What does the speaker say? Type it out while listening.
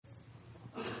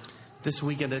This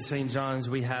weekend at St. John's,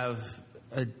 we have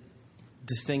a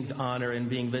distinct honor in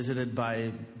being visited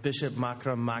by Bishop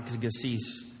Makram Makgassis,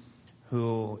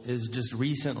 who is just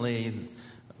recently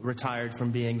retired from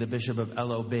being the Bishop of El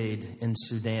Obeid in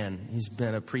Sudan. He's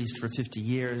been a priest for 50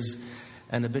 years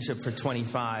and a bishop for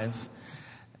 25,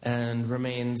 and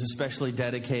remains especially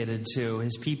dedicated to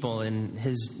his people in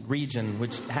his region,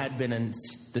 which had been in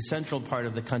the central part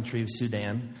of the country of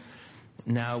Sudan.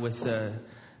 Now with the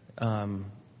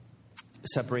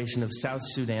separation of South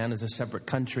Sudan as a separate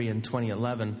country in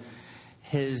 2011,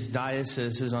 his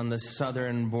diocese is on the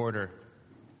southern border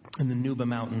in the Nuba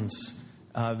Mountains,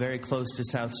 very close to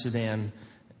South Sudan,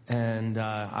 and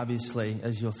obviously,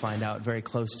 as you'll find out, very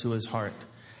close to his heart.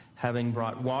 Having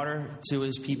brought water to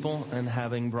his people, and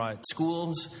having brought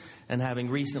schools, and having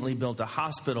recently built a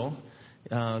hospital,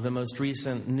 the most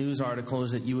recent news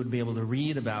articles that you would be able to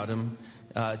read about him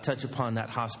touch upon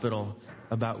that hospital,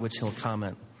 about which he'll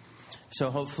comment. So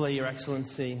hopefully Your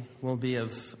Excellency will be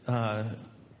able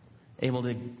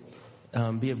to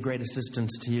be of great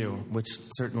assistance to you, which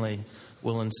certainly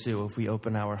will ensue if we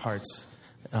open our hearts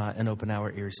and open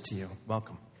our ears to you.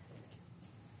 Welcome.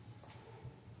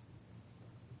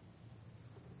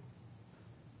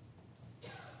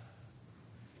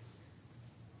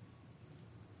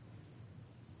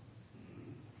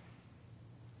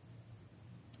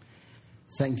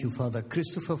 Thank you, Father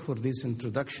Christopher, for this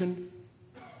introduction.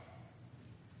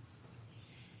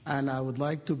 And I would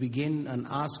like to begin and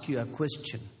ask you a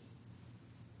question.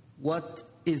 What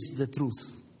is the truth?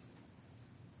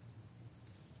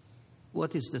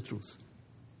 What is the truth?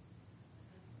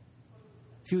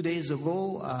 A few days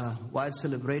ago, while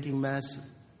celebrating Mass,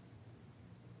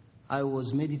 I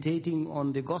was meditating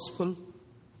on the Gospel,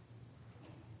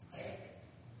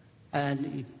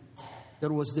 and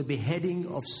there was the beheading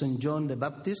of St. John the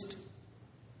Baptist.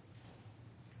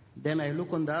 Then I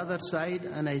look on the other side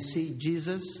and I see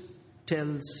Jesus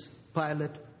tells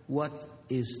Pilate, what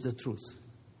is the truth?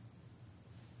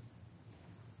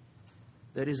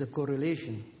 There is a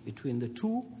correlation between the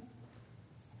two.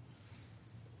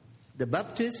 The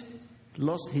Baptist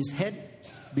lost his head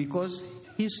because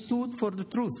he stood for the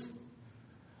truth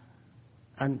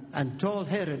and told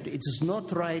Herod, it is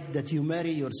not right that you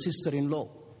marry your sister-in-law.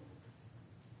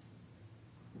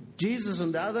 Jesus,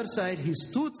 on the other side, he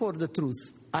stood for the truth.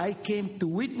 I came to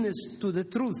witness to the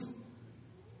truth.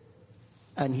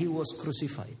 And he was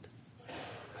crucified.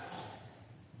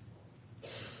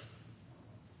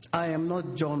 I am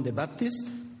not John the Baptist,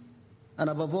 and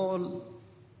above all,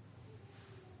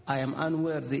 I am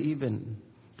unworthy even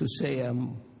to say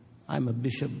I'm a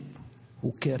bishop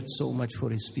who cared so much for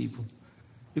his people,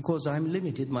 because I'm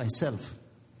limited myself.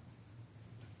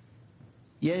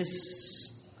 Yes,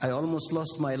 I almost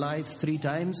lost my life 3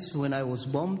 times when I was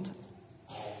bombed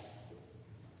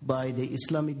by the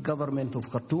Islamic government of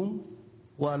Khartoum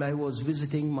while I was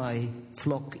visiting my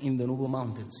flock in the Nuba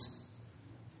Mountains.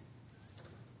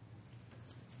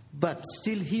 But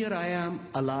still here I am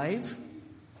alive.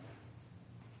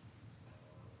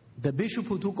 The bishop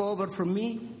who took over from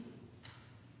me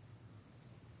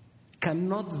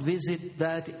cannot visit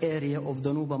that area of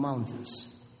the Nuba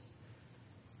Mountains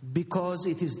because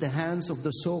it is the hands of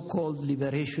the so-called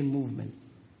liberation movement.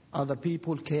 Other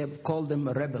people call them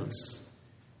rebels.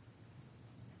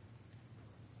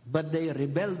 But they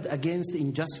rebelled against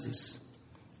injustice.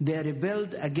 They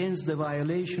rebelled against the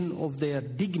violation of their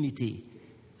dignity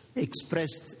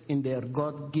expressed in their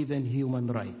God-given human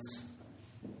rights.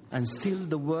 And still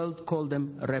the world called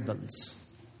them rebels.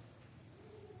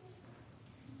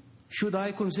 Should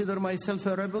I consider myself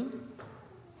a rebel?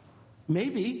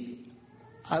 Maybe.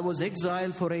 I was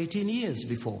exiled for 18 years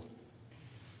before.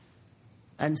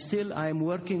 And still I am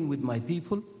working with my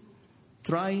people,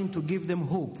 trying to give them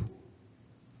hope.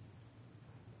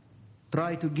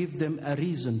 Try to give them a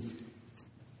reason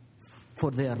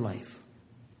for their life.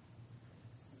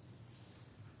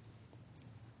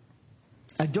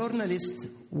 A journalist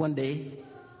one day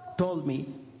told me,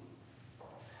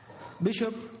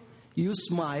 Bishop, you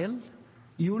smile,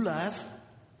 you laugh,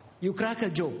 you crack a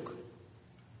joke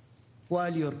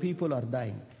while your people are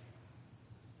dying.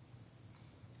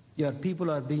 Your people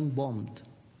are being bombed.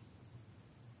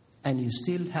 And you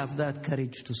still have that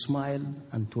courage to smile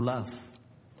and to laugh,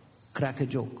 crack a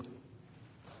joke.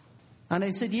 And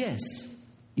I said, yes.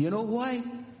 You know why?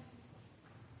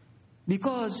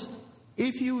 Because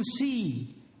if you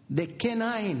see the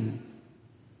canine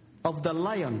of the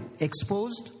lion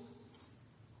exposed,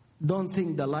 don't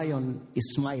think the lion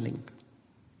is smiling.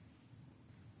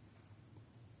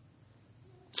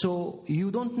 So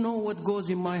you don't know what goes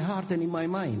in my heart and in my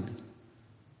mind.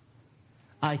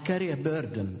 I carry a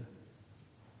burden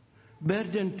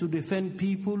burdened to defend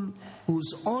people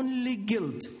whose only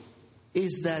guilt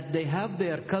is that they have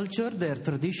their culture, their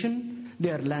tradition,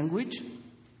 their language,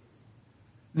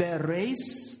 their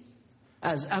race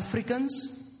as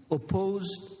Africans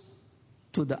opposed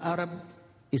to the Arab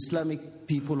Islamic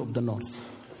people of the North.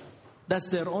 That's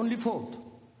their only fault.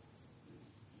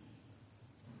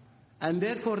 And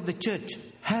therefore the church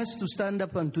has to stand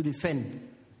up and to defend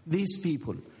these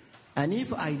people. And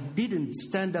if I didn't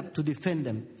stand up to defend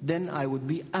them, then I would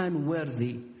be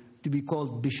unworthy to be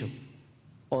called bishop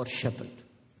or shepherd.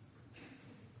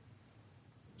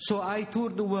 So I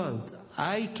toured the world.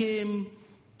 I came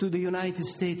to the United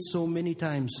States so many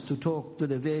times to talk to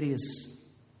the various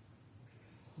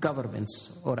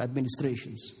governments or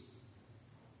administrations.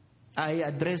 I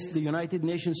addressed the United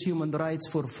Nations Human Rights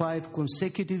for 5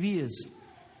 consecutive years,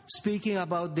 speaking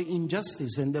about the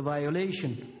injustice and the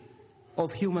violation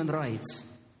of human rights.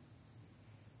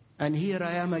 And here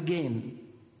I am again,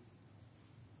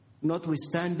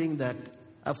 notwithstanding that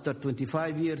after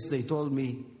 25 years they told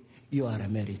me, you are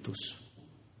emeritus.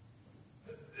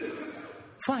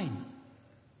 Fine.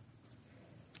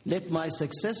 Let my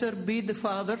successor be the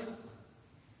father.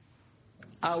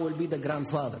 I will be the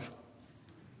grandfather.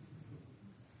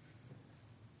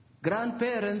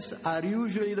 Grandparents are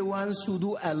usually the ones who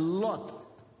do a lot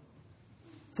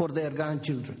for their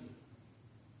grandchildren.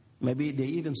 Maybe they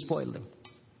even spoil them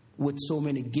with so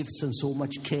many gifts and so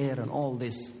much care and all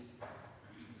this.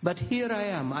 But here I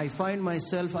am. I find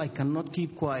myself, I cannot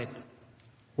keep quiet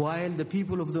while the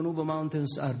people of the Nuba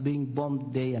Mountains are being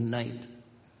bombed day and night.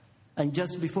 And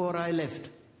just before I left,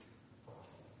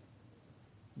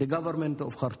 the government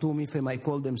of Khartoum, if I might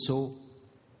call them so,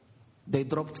 they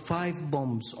dropped 5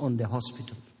 bombs on the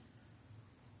hospital.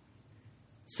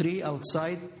 3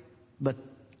 outside, but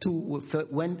 2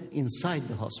 went inside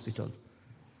the hospital.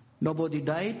 Nobody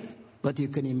died, but you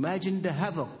can imagine the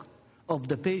havoc of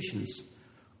the patients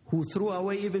who threw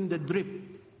away even the drip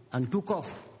and took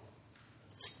off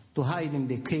to hide in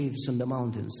the caves and the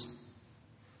mountains.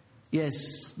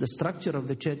 Yes, the structure of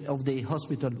the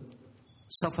hospital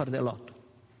suffered a lot.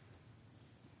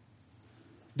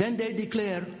 Then they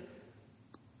declare,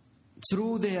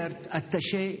 through their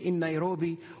attaché in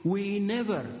Nairobi,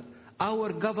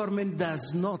 our government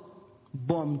does not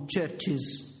bomb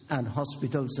churches and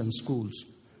hospitals and schools.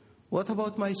 What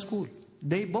about my school?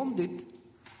 They bombed it.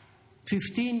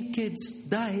 15 kids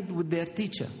died with their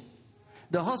teacher.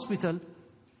 The hospital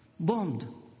bombed.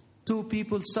 2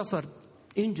 people suffered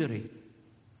injury.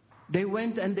 They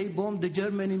went and they bombed the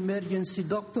German emergency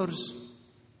doctor's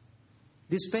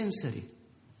dispensary.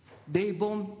 They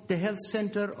bombed the health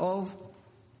center of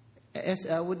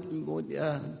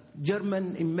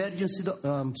German emergency,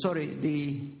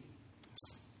 the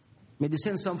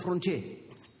Médecins Sans Frontières,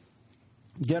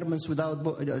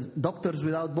 Doctors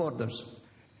Without Borders.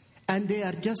 And they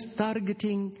are just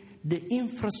targeting the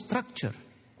infrastructure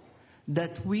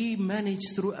that we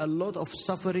managed through a lot of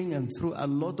suffering and through a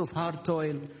lot of hard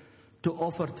toil to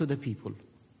offer to the people.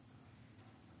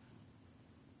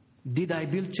 Did I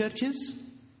build churches?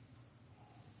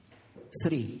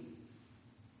 3.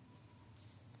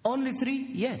 Only 3?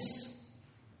 Yes.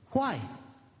 Why?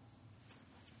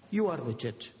 You are the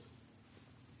church,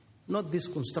 not this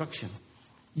construction.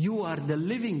 You are the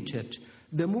living church,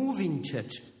 the moving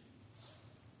church.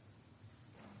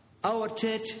 Our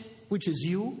church, which is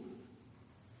you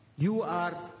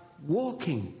are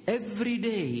walking every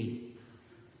day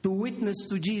to witness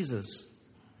to Jesus.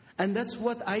 And that's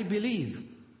what I believe.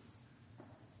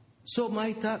 So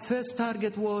my first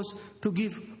target was to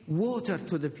give water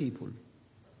to the people.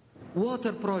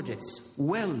 Water projects,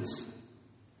 wells.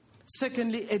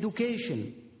 Secondly,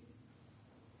 education.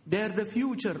 They are the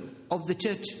future of the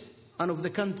church and of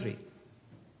the country.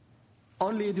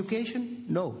 Only education?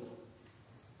 No.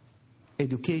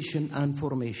 Education and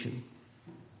formation.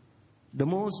 The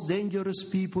most dangerous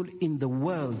people in the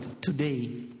world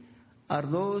today are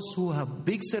those who have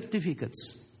big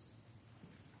certificates,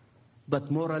 but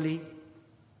morally,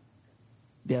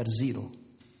 they are 0.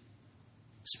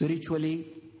 Spiritually,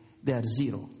 they are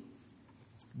 0.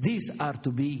 These are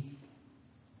to be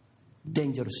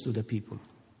dangerous to the people.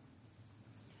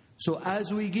 So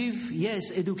as we give,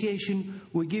 yes, education,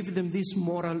 we give them this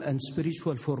moral and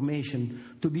spiritual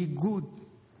formation to be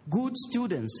good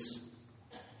students.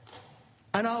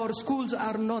 And our schools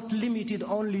are not limited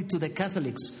only to the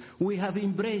Catholics. We have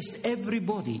embraced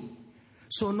everybody.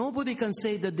 So nobody can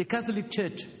say that the Catholic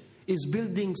Church is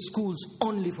building schools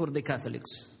only for the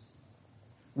Catholics.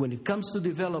 When it comes to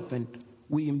development,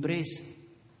 we embrace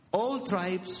all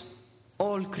tribes,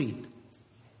 all creed.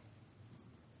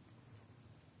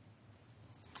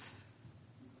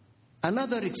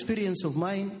 Another experience of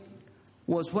mine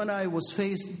was when I was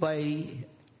faced by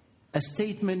a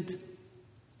statement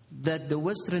that the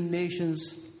Western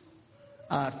nations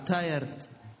are tired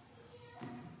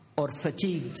or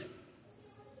fatigued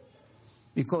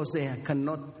because they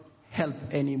cannot help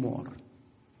anymore.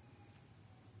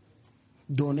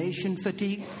 Donation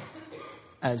fatigue,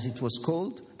 as it was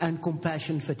called, and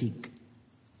compassion fatigue.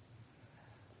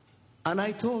 And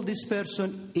I told this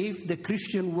person, if the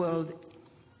Christian world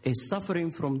is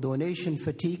suffering from donation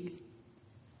fatigue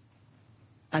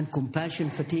and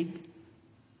compassion fatigue,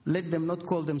 let them not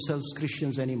call themselves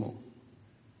Christians anymore.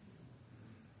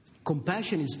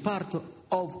 Compassion is part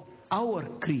of our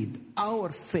creed,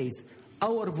 our faith,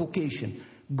 our vocation.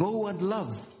 Go and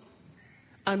love.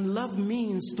 And love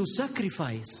means to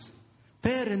sacrifice.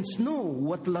 Parents know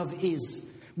what love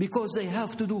is because they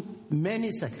have to do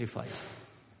many sacrifices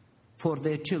for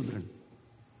their children.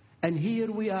 And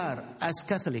here we are as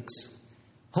Catholics,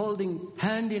 holding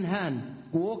hand in hand,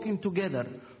 walking together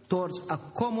towards a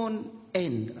common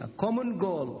end, a common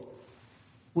goal,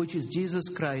 which is Jesus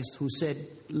Christ, who said,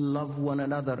 love one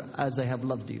another as I have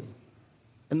loved you.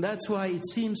 And that's why it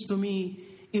seems to me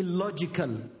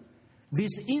illogical,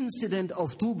 this incident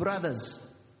of two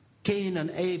brothers, Cain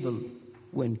and Abel,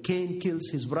 when Cain kills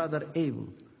his brother Abel,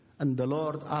 and the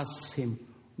Lord asks him,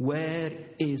 where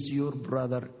is your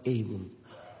brother Abel?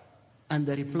 And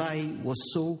the reply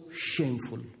was so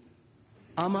shameful.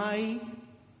 Am I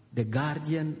the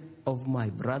guardian of my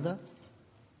brother?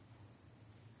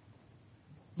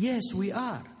 Yes, we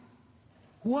are.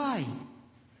 Why?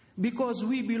 Because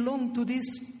we belong to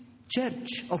this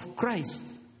church of Christ.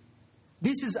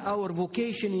 This is our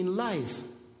vocation in life,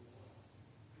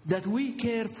 that we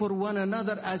care for one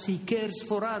another as He cares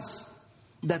for us,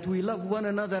 that we love one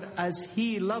another as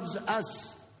He loves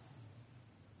us.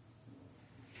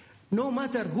 No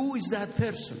matter who is that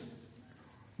person,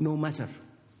 no matter.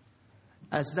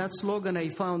 As that slogan I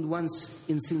found once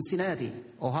in Cincinnati,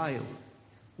 Ohio,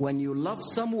 when you love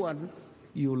someone,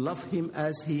 you love him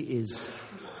as he is.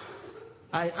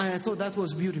 I thought that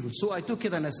was beautiful. So I took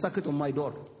it and I stuck it on my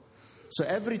door. So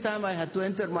every time I had to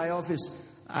enter my office,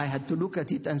 I had to look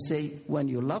at it and say, when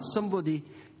you love somebody,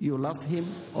 you love him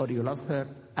or you love her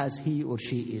as he or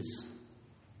she is.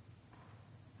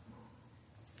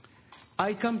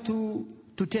 I come to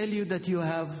tell you that you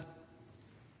have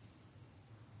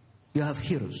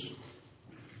heroes.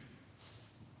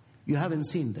 You haven't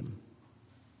seen them.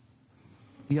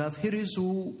 You have heroes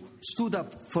who stood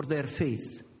up for their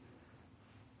faith,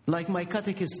 like my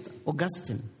catechist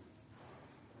Augustine,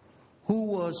 who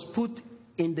was put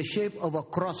in the shape of a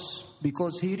cross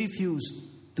because he refused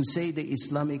to say the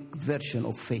Islamic version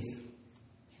of faith.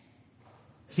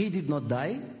 He did not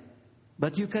die,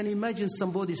 but you can imagine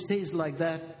somebody stays like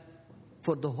that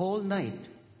for the whole night,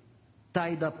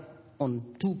 tied up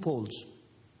on 2 poles.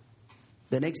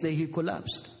 The next day he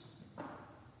collapsed.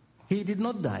 He did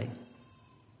not die.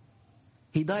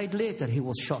 He died later. He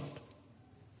was shot.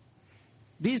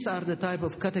 These are the type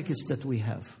of catechists that we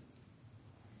have.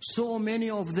 So many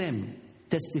of them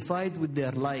testified with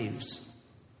their lives.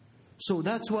 So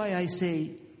that's why I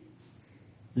say,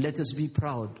 let us be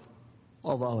proud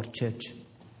of our church.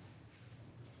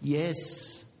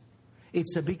 Yes,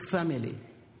 it's a big family.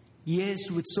 Yes,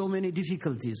 with so many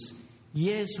difficulties.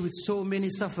 Yes, with so many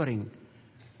suffering.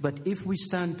 But if we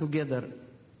stand together,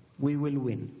 we will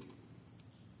win.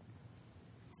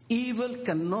 Evil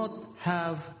cannot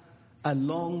have a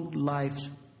long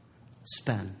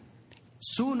lifespan.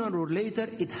 Sooner or later,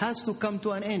 it has to come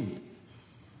to an end.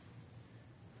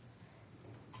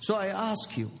 So I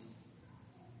ask you,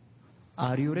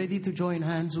 are you ready to join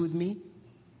hands with me?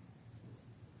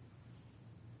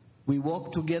 We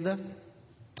walk together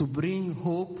to bring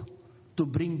hope, to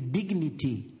bring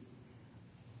dignity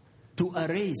to a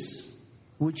race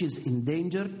which is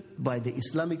endangered by the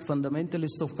Islamic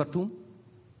fundamentalists of Khartoum.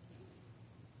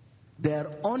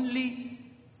 Their only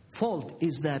fault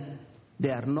is that they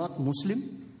are not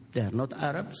Muslim, they are not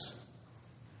Arabs.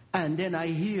 And then I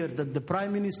hear that the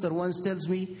Prime Minister once tells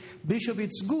me, Bishop,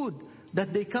 it's good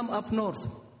that they come up north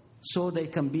so they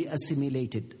can be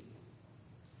assimilated.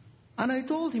 And I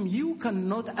told him, you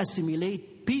cannot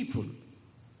assimilate people.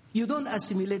 You don't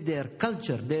assimilate their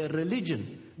culture, their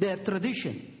religion, their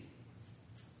tradition.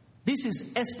 This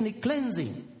is ethnic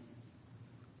cleansing.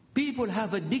 People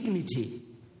have a dignity.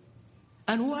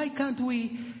 And why can't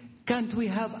we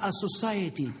have a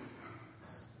society?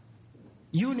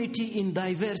 Unity in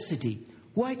diversity.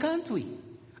 Why can't we?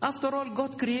 After all,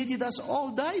 God created us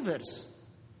all diverse.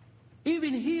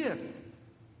 Even here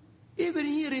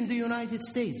in the United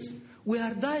States, we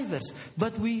are diverse.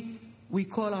 But we we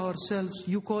call ourselves,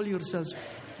 you call yourselves,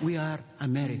 we are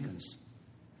Americans.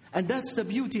 And that's the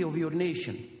beauty of your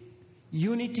nation.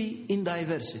 Unity in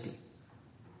diversity.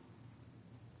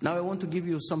 Now I want to give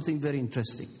you something very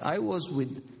interesting. I was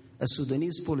with a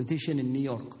Sudanese politician in New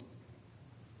York.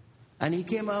 And he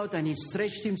came out and he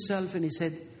stretched himself and he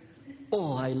said,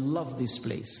 "Oh, I love this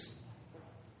place."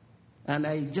 And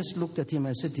I just looked at him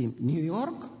and said to him, "New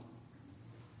York?"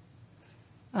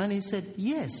 And he said,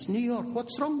 "Yes, New York.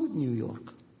 What's wrong with New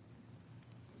York?"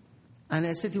 And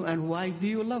I said to him, "And why do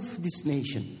you love this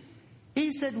nation?"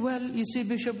 He said, "Well, you see,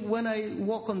 Bishop, when I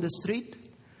walk on the street,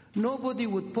 nobody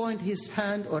would point his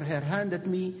hand or her hand at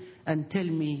me and tell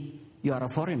me, 'You are a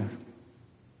foreigner.'"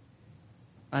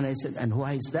 And I said, "And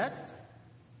why is that?"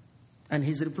 And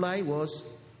his reply was,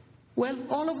 "Well,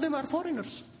 all of them are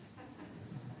foreigners."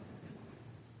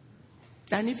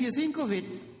 And if you think of it,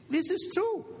 this is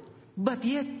true. But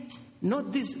yet,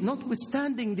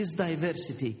 notwithstanding this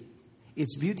diversity,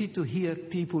 it's beauty to hear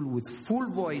people with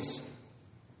full voice,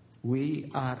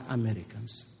 "We are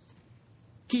Americans."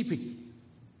 Keep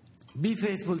it. Be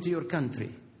faithful to your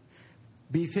country.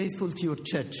 Be faithful to your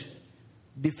church.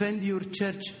 Defend your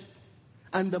church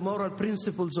and the moral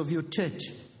principles of your church.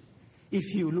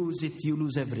 If you lose it, you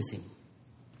lose everything.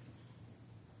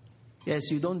 Yes,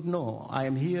 you don't know. I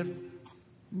am here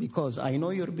because I know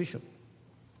your bishop.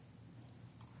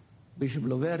 Bishop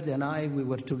Loverde and I, we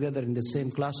were together in the same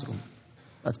classroom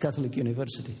at Catholic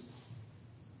University.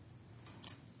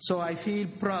 So I feel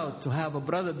proud to have a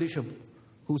brother bishop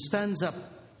who stands up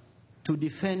to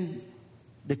defend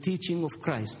the teaching of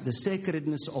Christ, the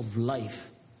sacredness of life.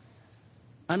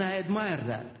 And I admire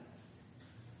that.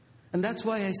 And that's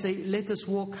why I say, let us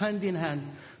walk hand in hand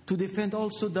to defend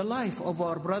also the life of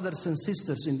our brothers and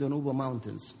sisters in the Nuba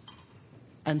Mountains.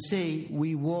 And say,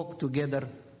 we walk together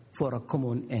for a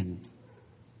common end.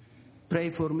 Pray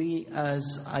for me as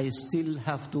I still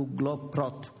have to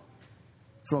globetrot.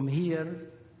 From here,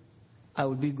 I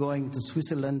will be going to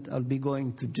Switzerland, I'll be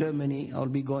going to Germany, I'll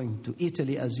be going to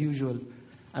Italy as usual,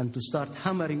 and to start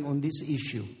hammering on this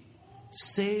issue.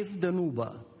 Save the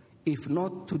Nuba. If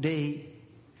not today,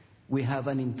 we have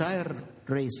an entire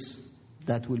race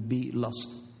that will be lost.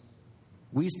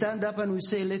 We stand up and we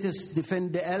say, let us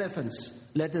defend the elephants.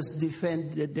 Let us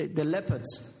defend the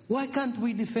leopards. Why can't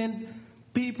we defend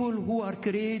people who are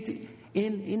created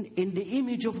in the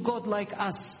image of God like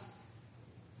us?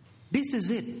 This is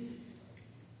it.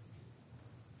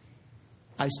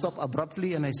 I stop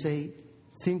abruptly and I say,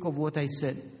 think of what I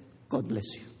said. God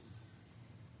bless you.